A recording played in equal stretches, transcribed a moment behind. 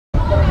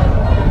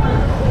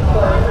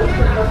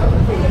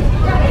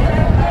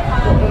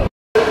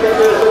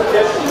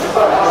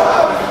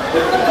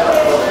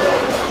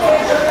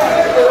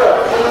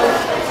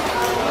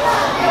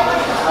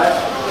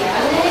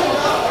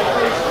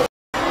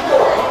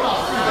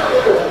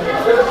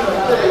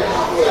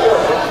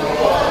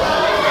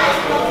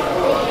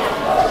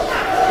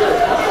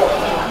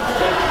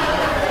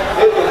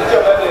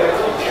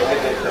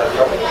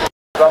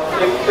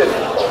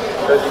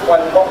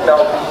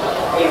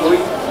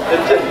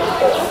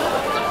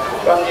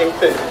观音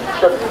殿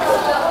这里的。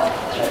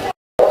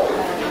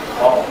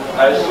好，来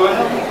孙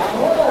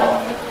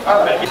阿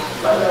美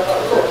来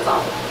做茶。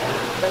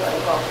这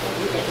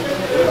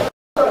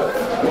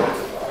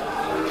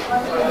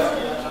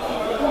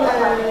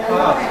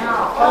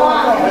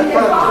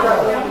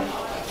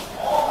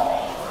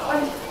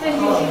就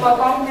是我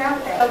讲遐，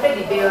要入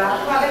庙啊，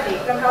看要入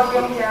港口宫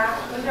遐，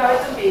阮才要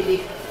准备入。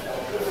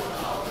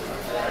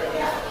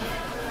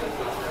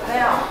没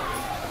有。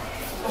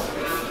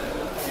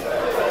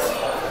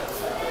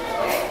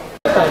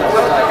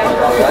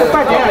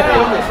快点来，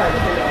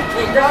你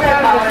知道要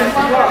拿什么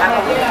吗？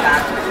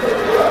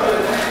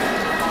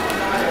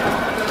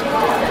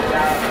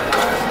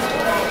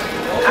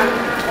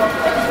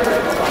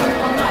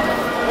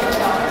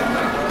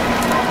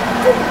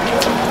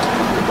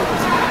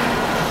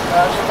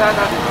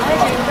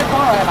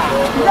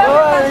你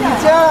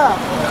家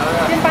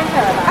先搬下来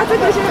吧。啊，这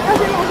个先要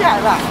先弄下来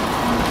吧。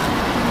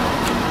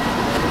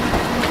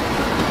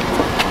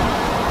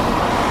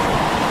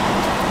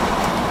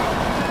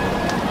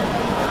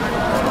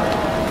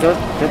这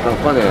赶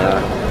快点啊！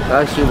大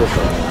家修的时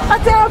候。啊，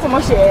这要怎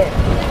么写？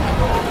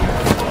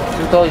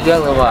是都一样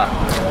的吧？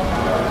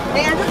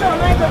哎呀，就是我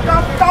那个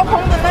高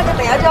空的那个，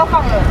等下就要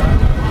放了。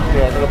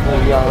对啊，这个不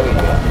一样而已。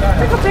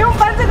这个不用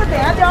搬，这个等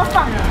下就要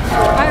放了。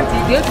还有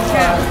留几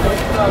箱？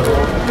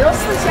留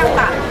4箱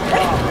吧。哎，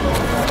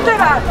对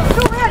吧？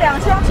如果要2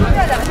箱，出掉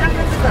2箱跟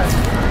这个。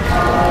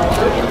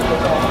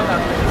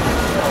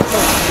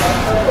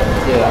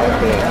对啊，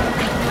对啊。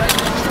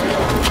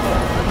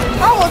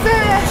啊，我这。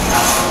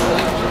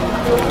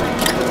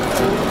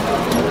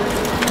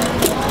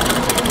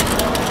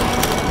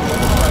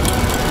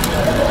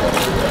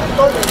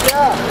多几家。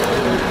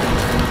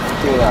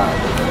对啊。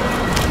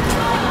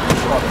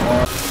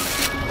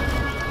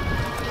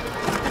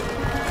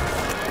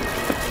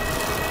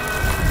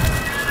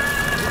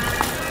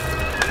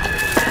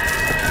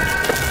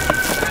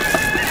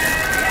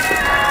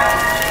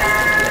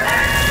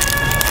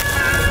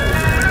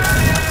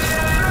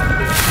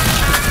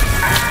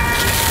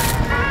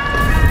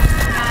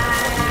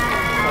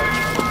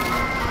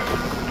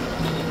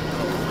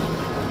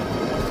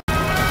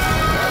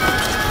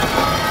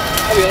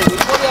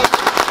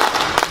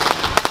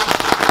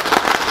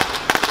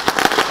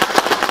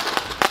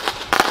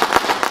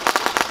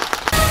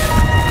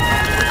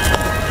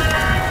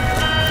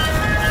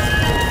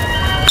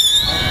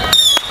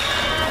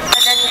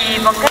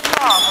木根咯，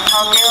号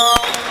叫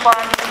欢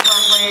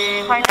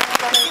迎欢迎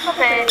各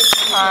位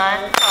团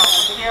头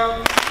叫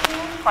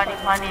欢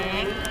迎，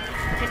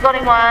结果另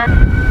外。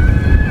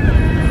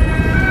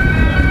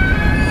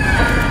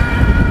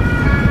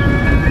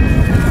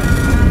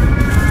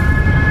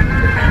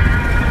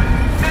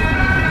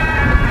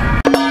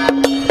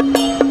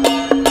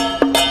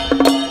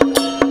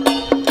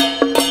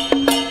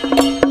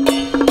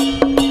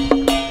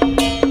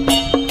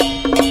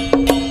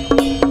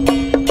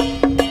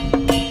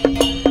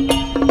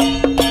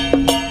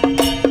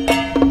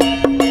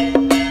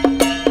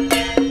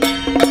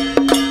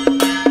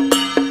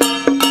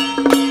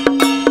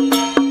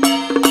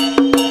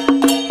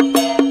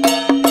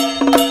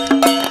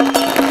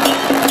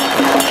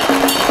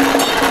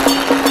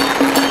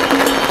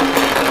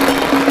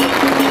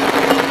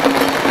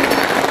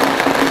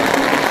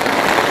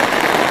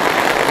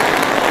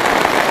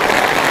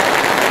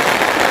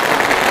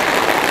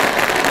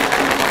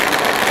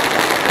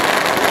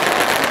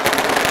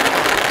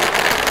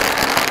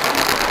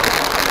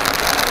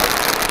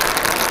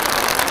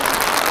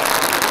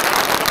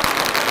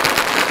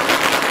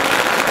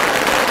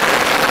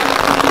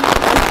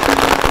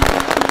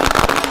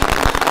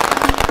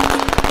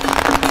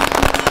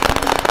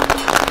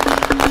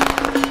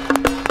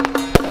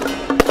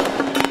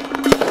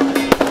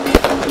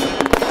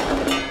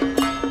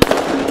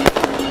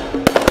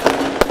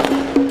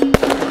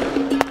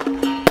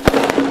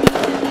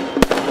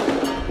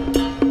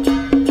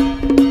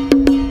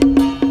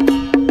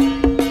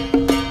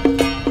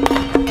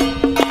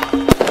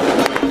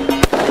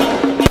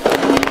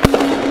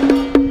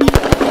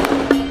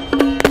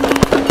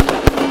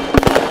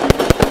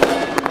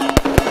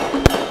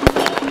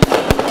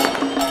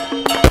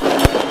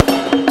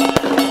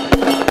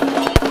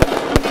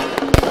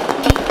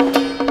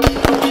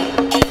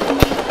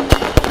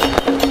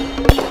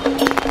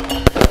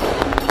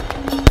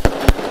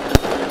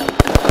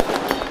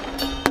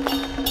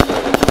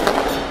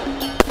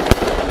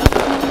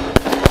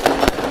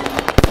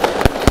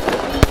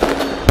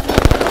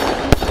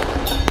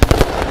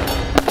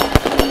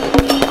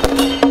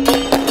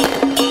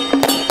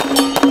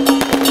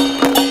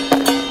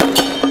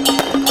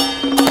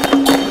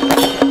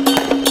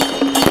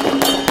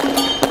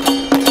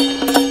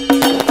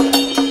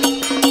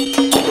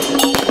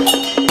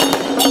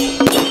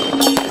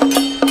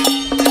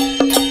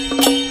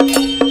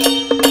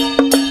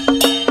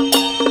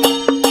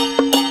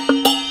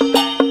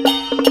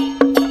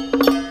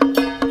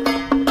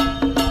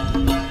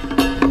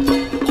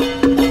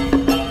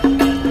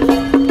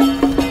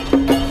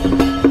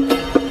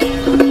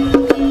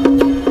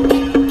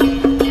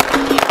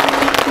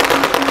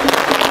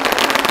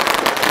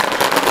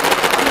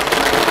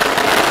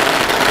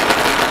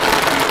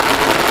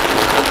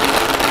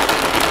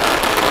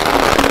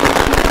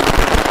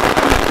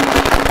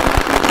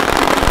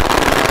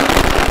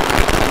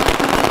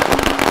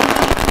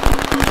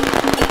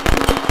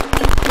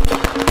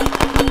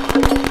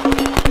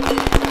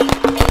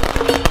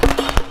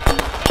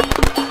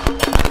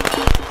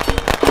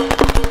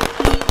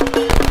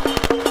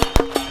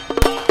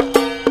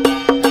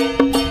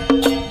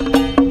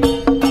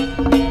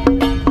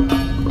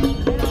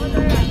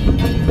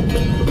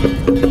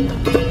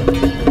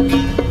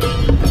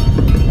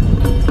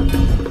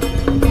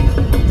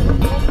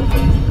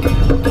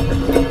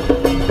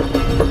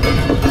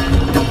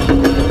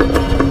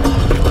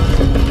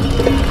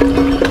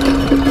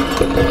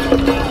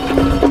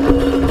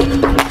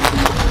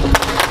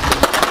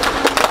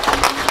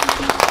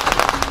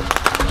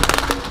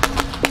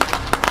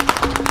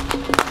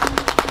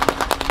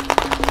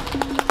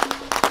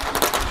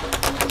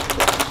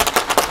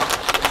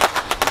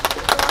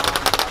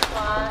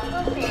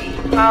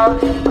好，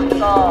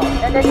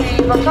咱这是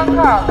笨港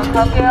口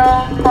港口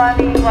宫管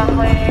理员会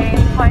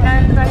淮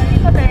南专区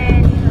设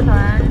备集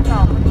团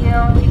老分宫，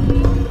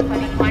欢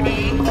迎管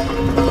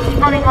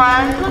理员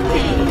准备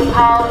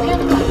后天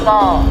通过。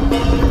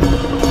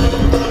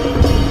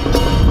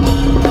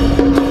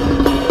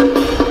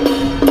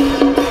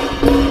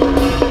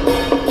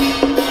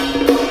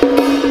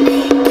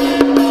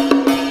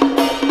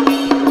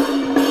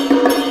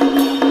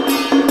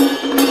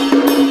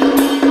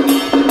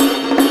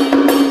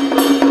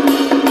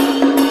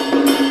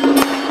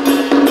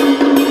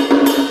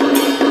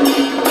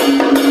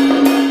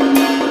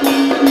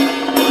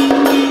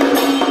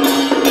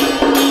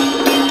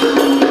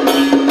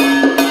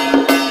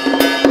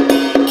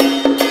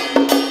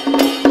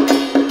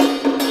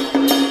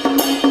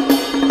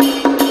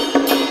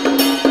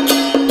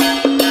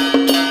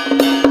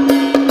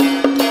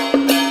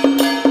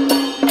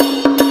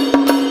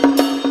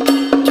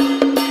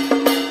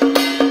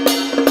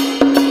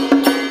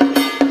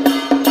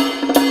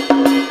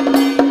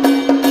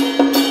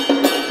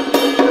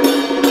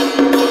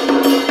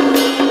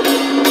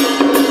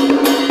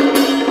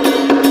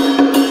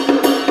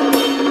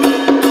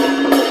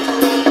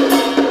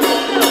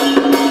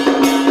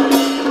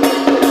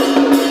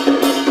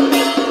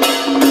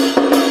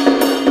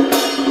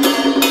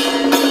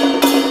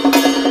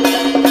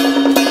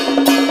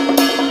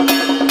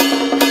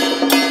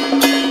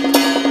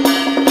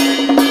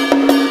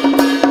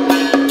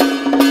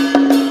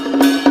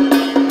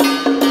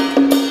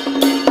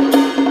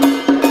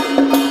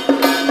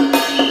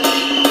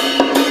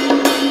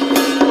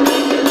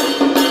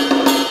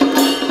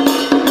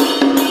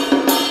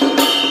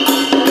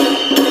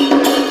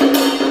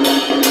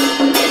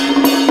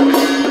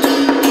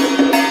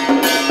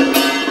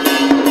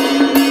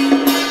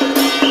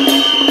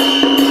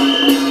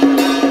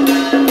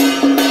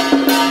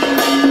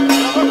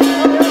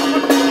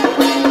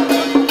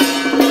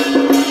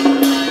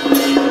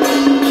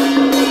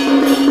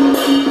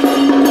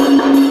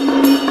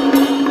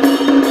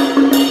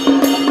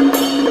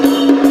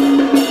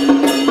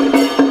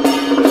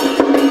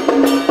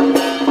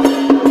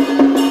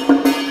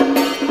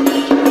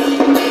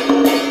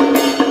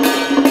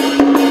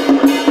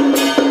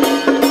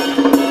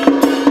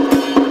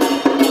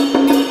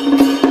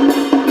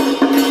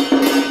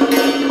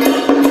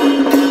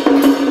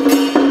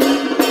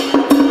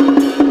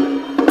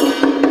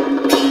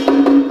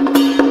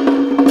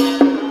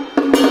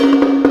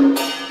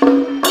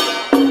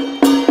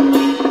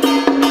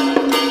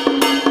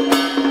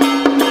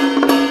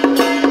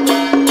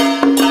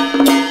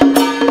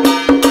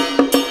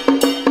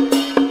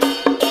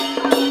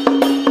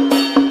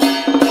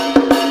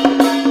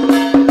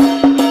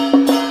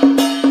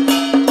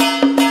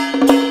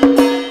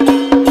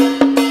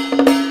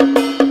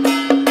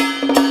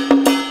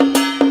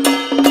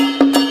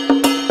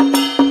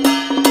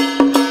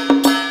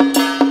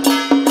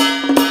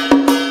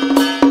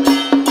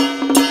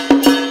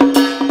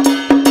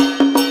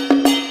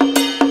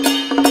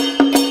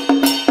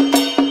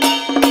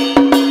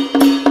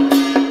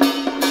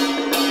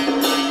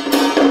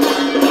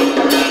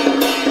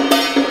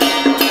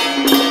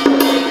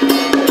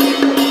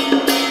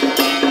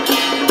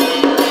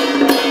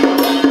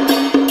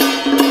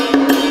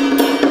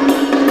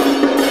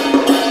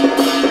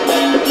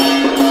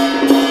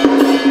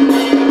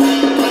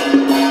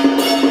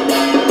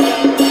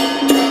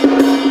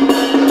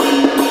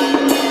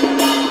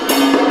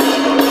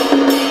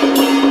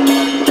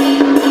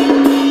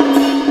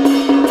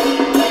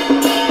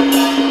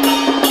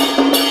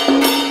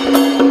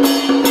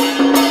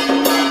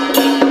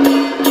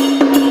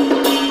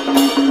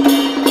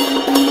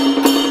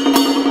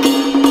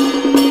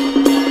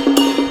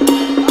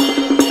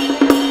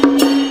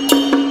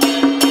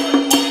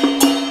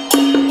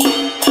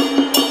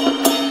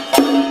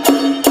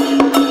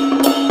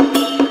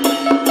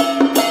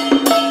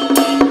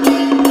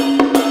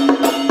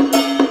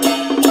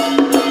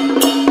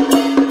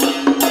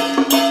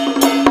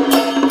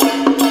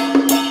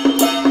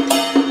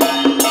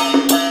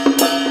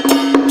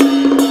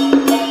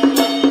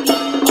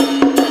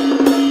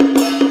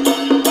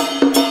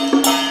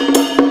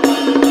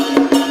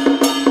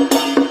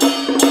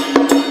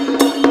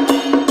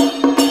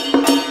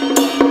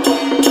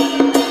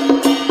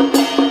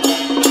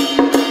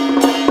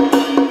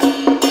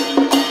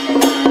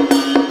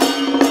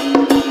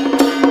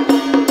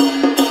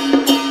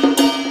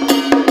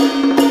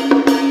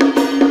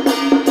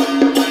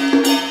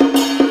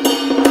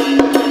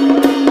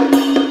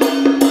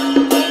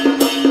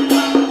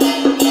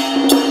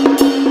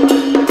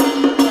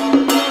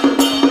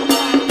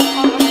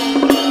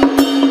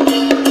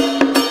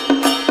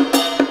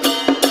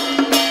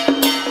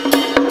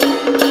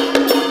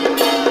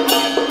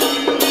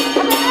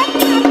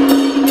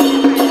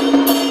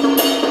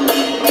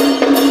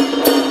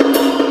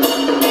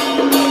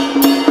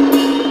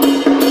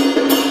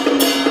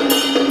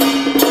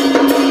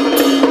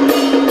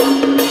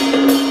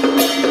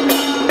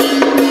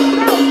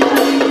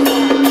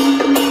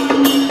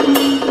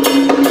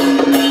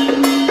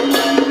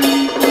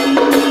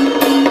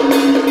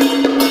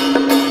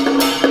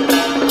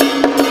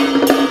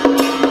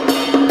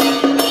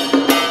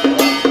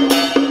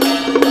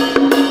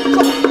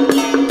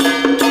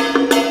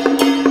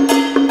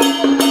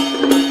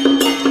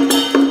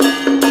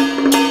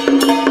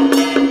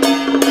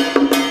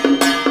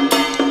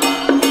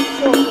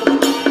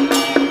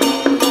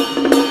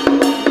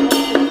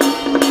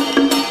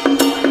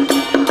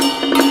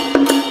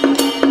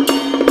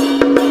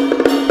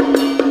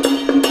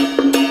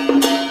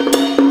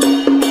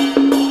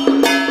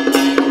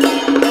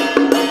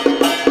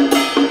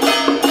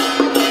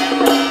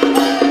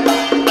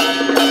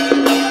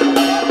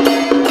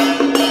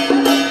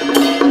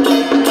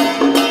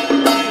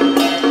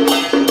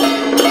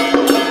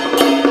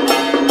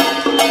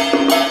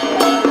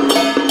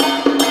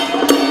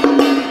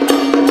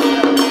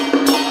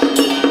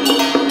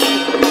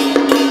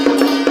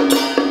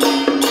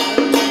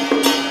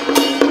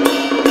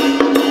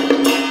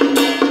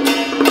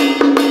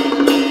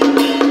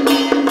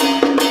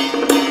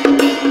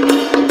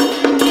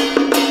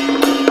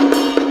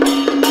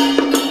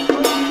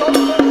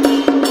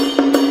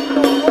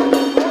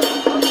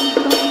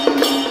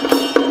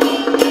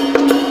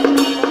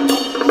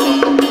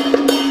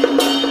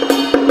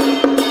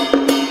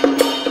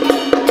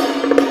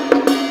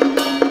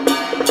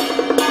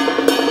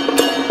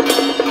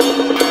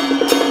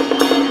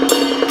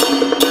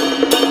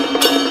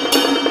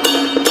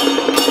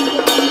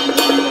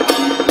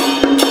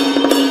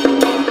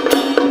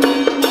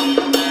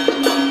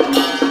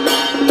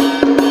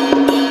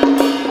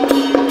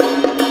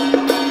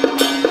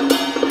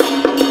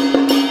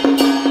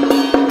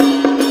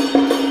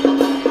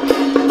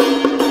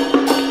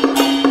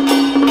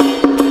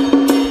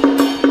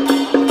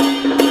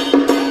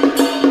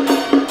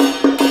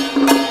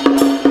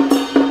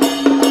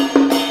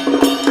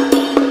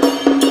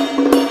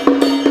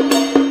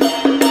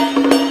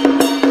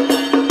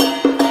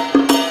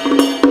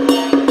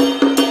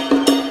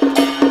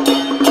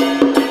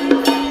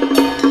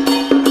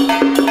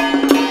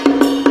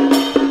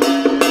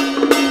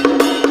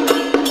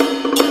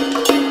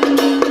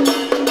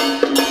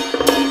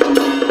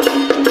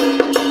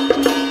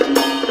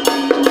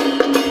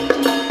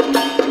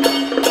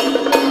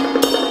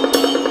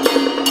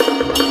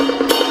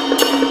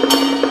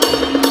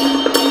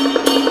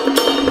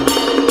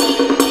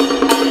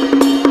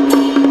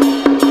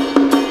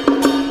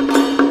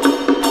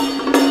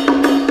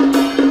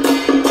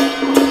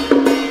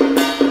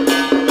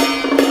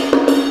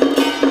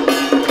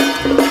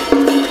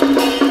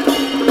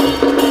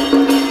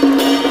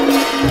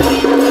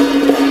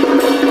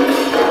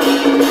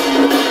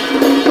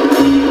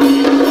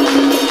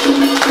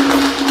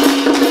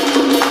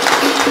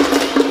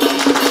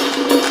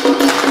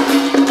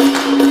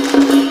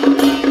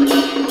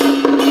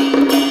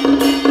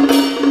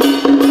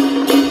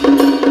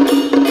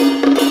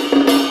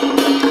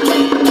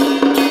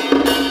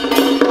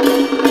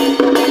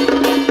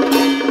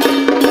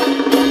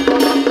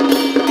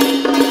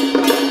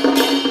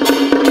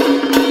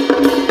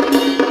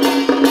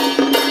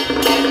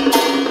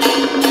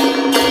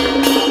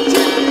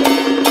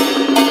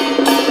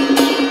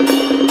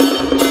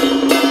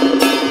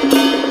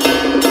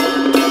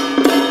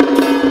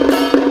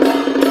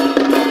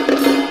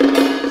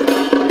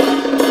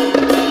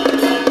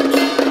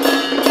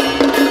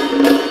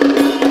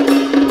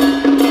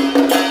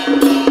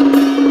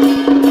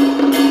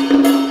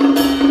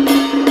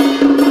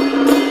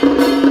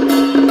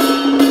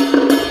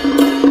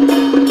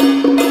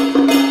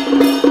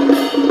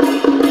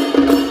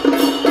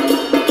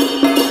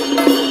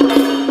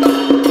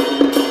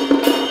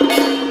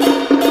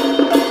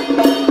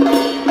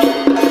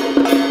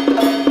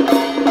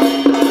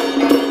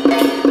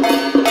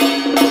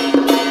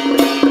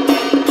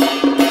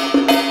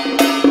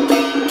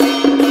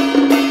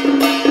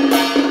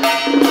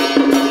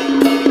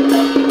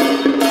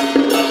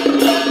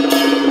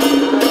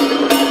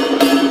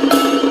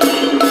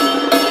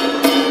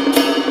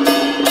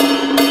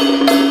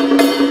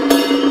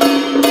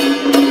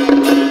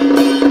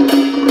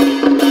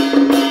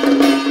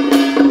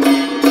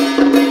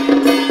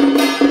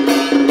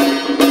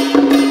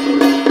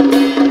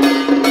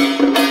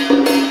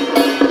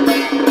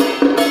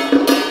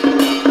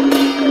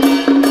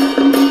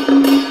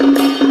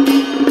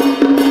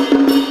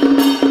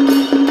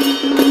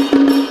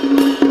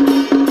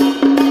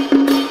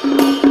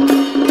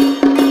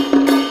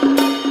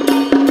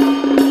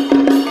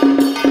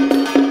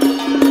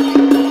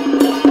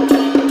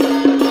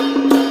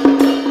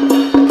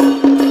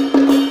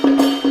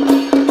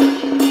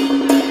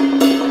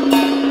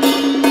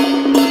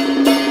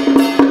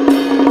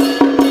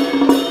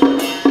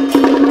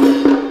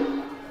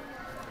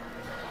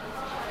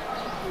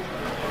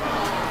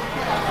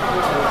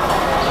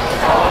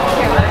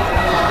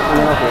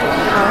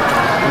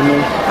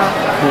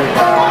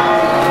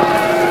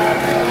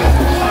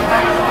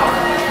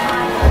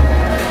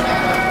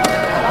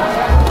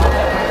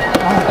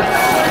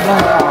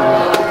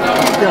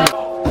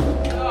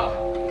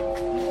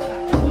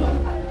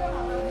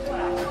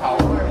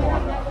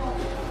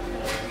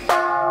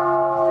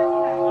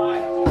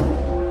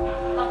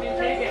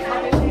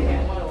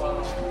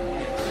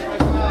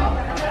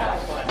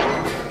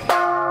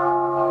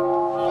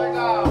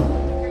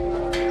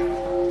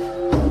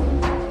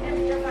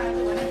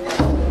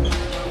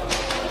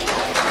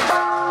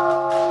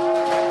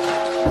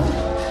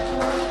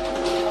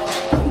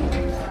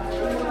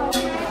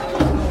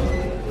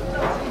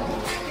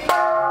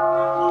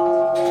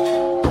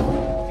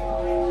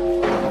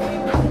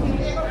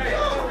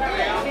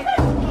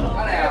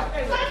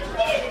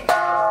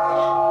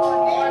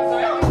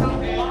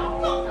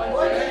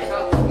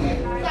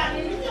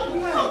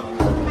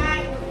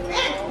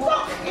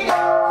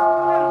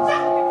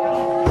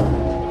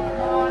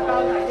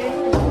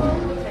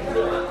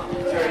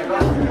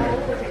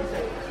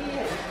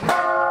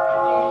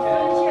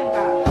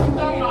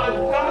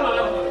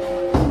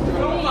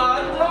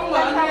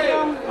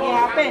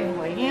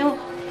会香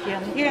迎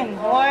匾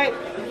匾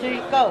水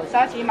果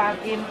沙琪玛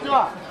金纸。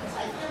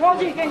我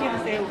是建靚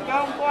西佛宮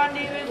管理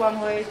委員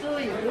會主任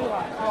委員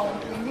洪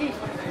經理，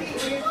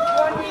管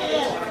理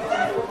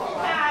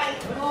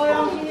高陽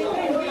市建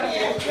設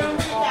將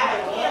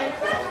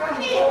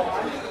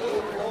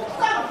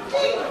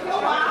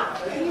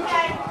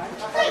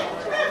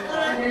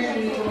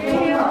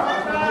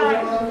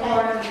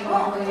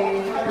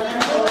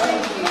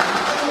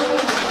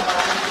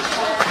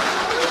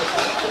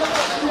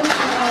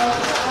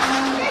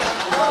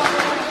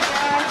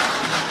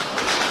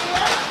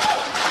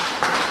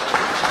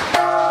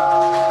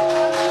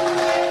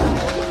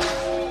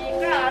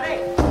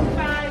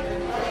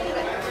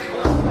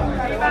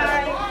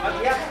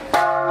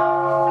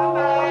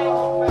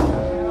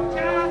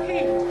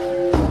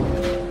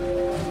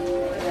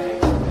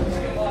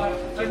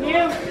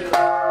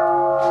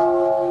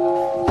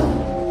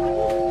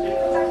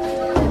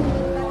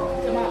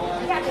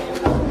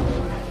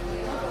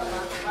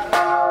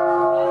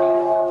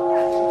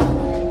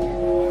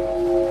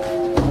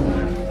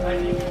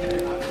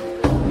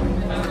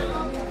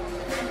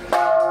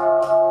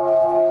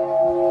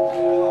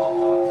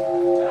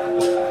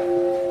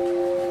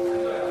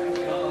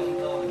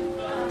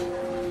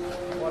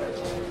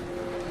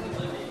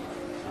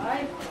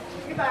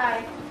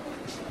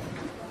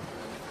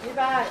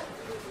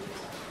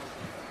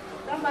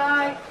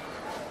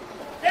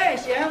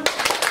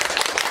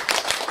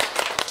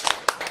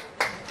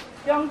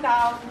中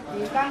到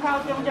2港口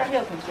中只休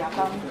困食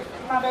饭，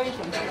那要上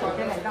首先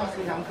来当私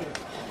人客。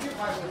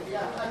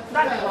咱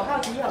是外口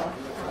几号？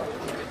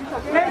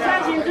要请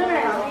新村的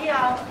后以后，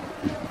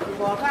是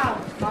外口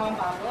麻烦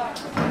爸爸。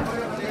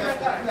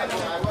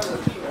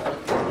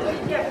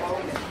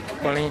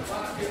关你，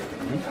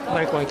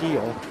卖关机哦，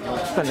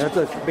等下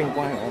这变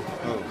关哦。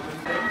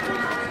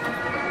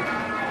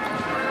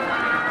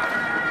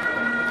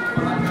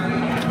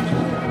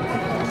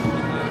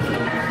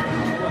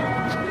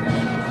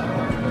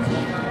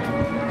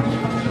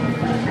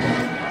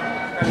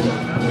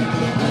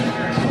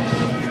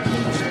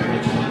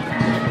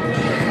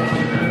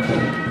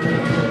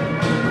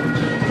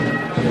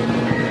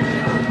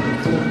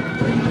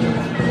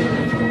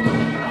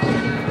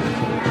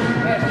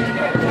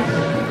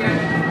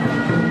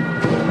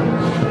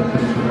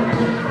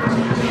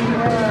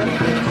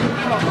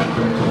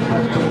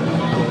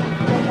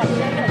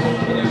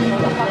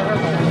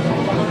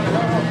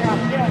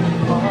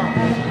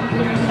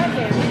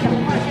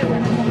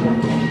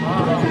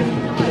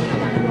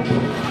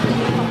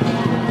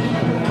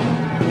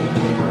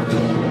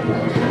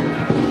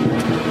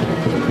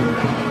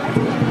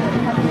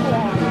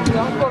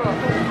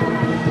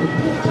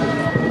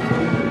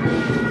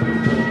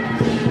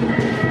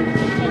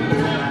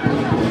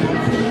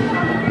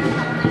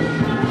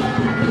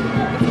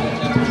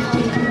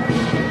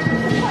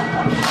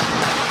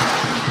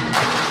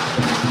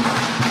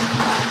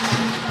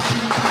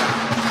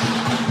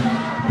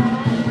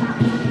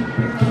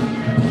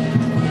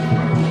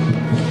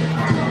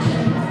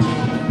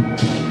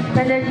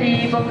咱这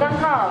是笨港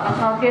口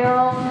港口宫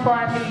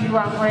管理委员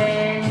会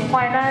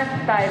淮南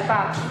台北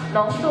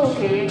龙树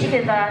旗以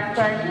及咱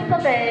全省各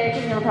地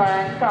进修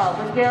团到本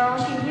宫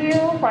进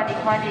修，欢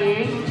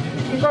迎！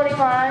经过人员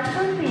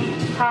准备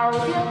后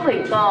生雷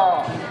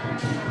果。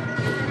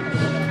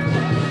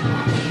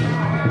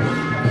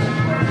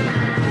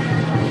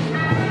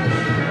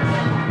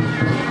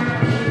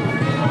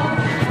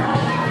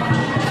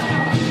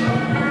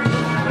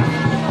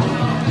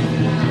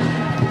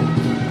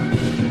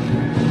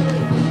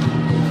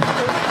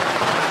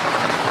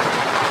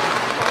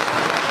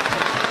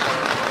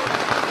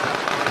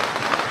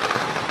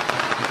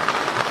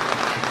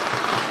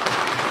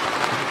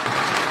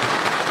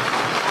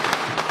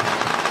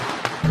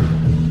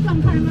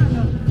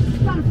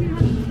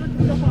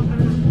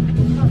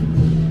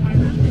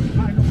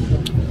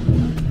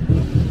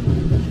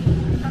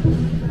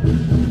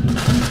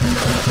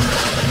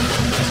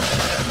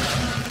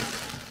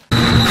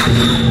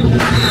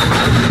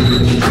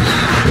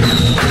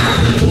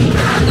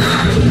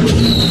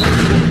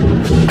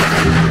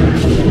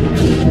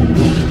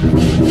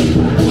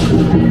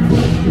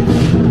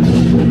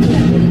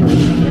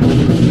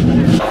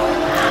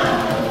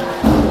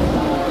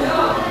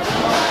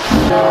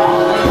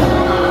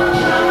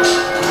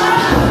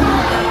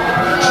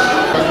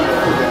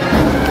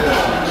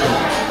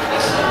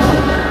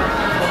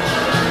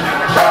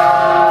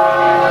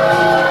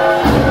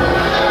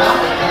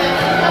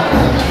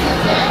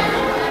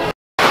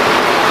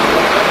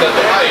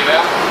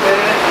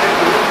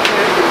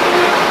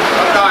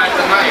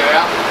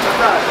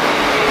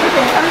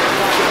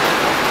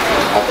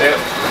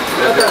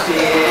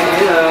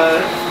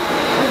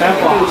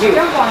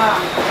香港啊！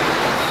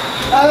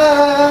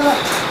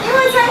因为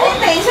餐厅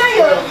等一下有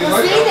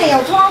11点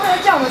有拖，他就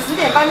叫我们10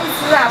点半去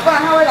吃啊，不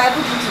然他会来不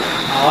及煮。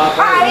好啊。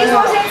阿姨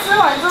说先吃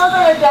完之后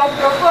再来调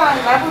酒，不然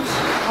来不及。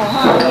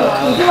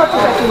你这个不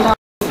可行的。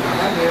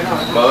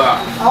冇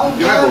啊。好，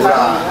點解冇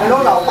啊？係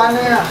攞老闆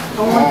咧，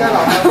同我嘅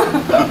老闆，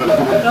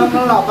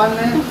攞老闆咧，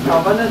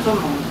老闆咧出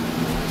門。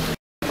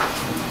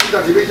呢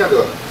個是咩車度？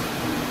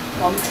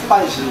我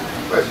拜时，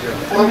拜时啊！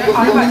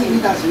你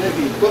当时咧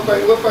去？我拜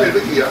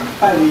你去啊！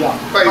拜你啊？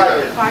拜啊！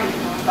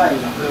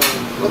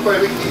我拜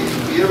你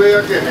去，要要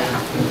见的。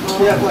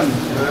几啊棍？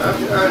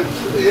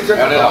你这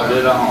老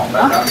的了吼，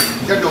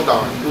这中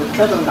岛，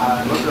这中岛。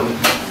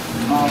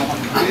哦。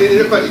你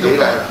拜你中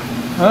岛啦？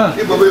嗯。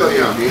你无要去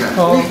啊？你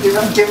今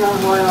天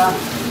会吗？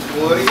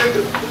我应该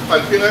就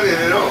办平安年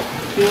的咯。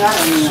平安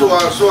年。刷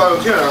有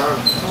请啊！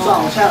刷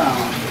有请啊！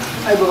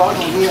哎，无讲通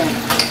知啊？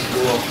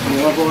无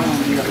讲通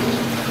知啊。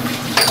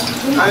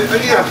你啊，你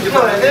啊，你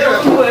啊，你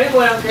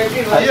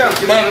啊，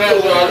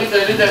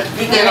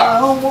你坐啦。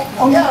我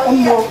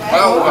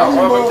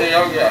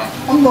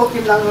無見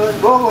人去，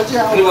我只。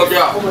你無只？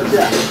我無只。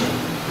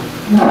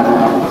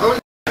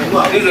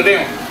你就領，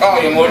高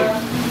英文，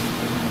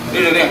你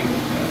就領。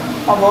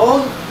啊無，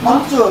我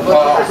做無。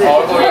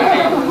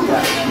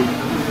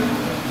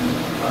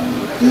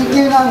伊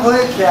今人會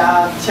徛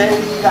車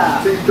里啦。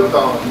車里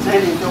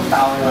中島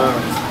啦。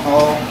哦。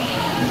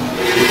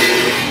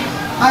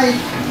哎。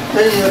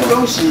天耀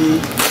中是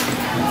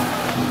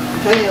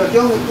天耀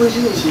中，本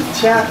身是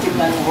请金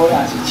兰花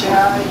啊，是請迄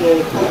個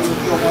高英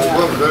宮的啊。我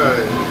唔知。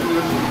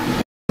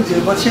就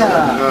無請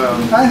啦，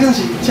咱就是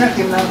請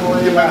金蘭花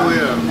的啦，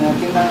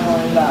金蘭花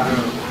的啦，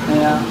係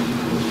啊。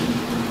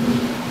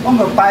我咪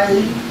拜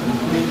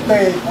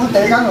28，我第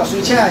一天就隨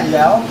請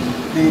了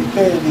28、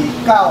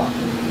29、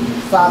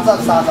30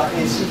下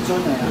4尊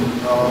的啊。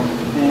哦。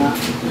係啊。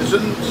一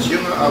尊穿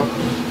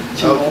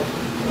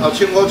後穿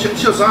5穿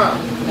笑衫。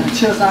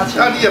笑衫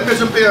穿。啊，你也八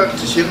寸八啊，1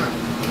千啊。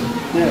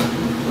对。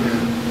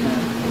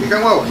你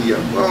讲我有去啊？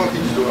我有去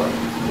一撮啊。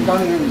你讲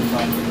你去2撮。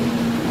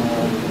哦。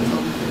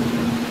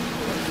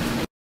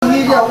你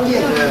了解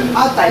啊？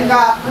大家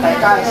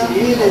是迄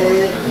个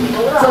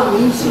证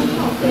明词，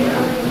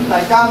大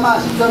家嘛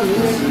是证明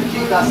词，去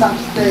甲送一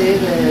块迄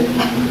个一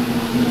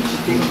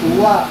顶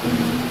符啊，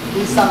去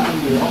送伊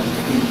个一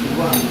顶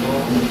符啊。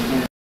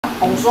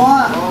红山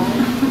啊。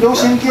流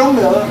星宫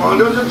了，哦，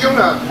流星宫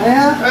啦，系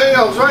啊，哎，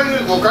后山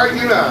5家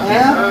经啦，系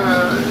啊，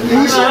你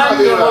先阿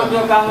庙啦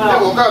，5家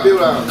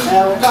庙啦，系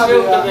啊，5家庙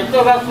啦，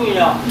做较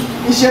水哦。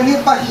伊先去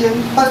八星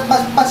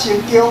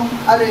宫，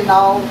啊，然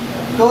後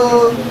佮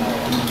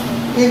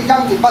伊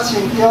讲伫八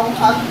星宫，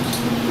啊，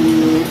伫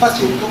八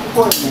星宫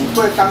过年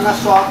过工啊，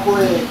刷过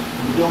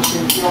流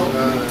星宫，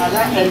啊，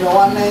咱沿路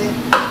安尼，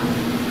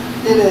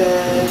迄个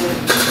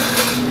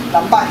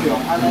南北向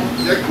安尼。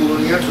在旧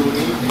年、厝年。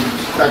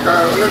大家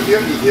咱今日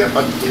去办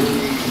场，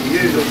伊迄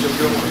种情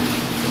况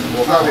，5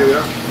家庙呀，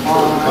办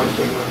场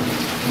啊。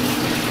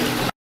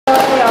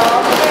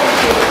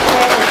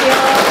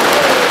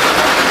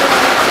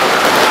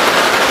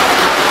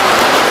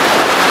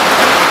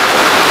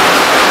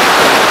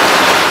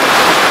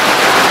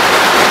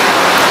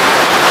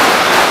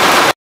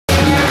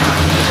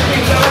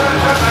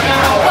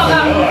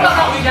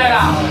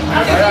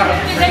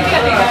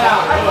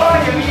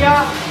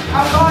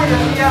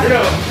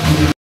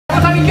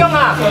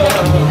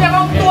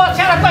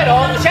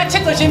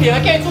新名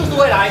嘅住宿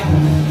会来，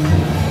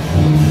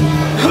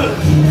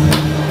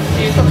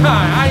伊都卡，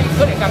啊，伊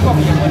可能甲讲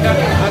英文了。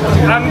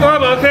韩国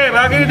无客，无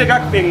要紧，你直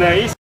甲订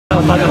嘞。还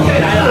有谁？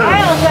还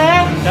有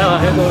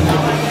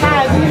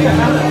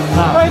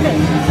一点，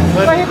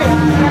多一点，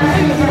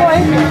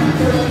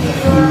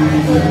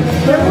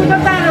全部都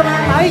带了吗？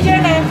哪一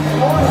间呢？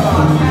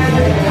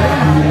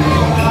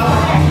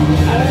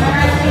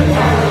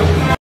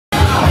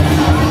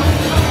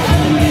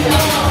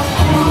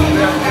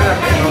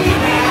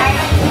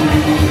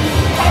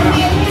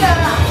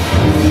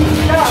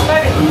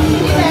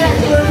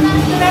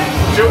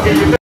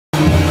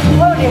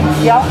我有脸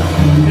皮哦，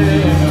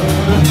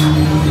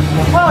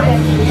我有脸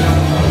皮，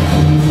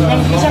脸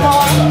皮什么？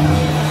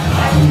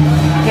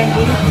脸皮。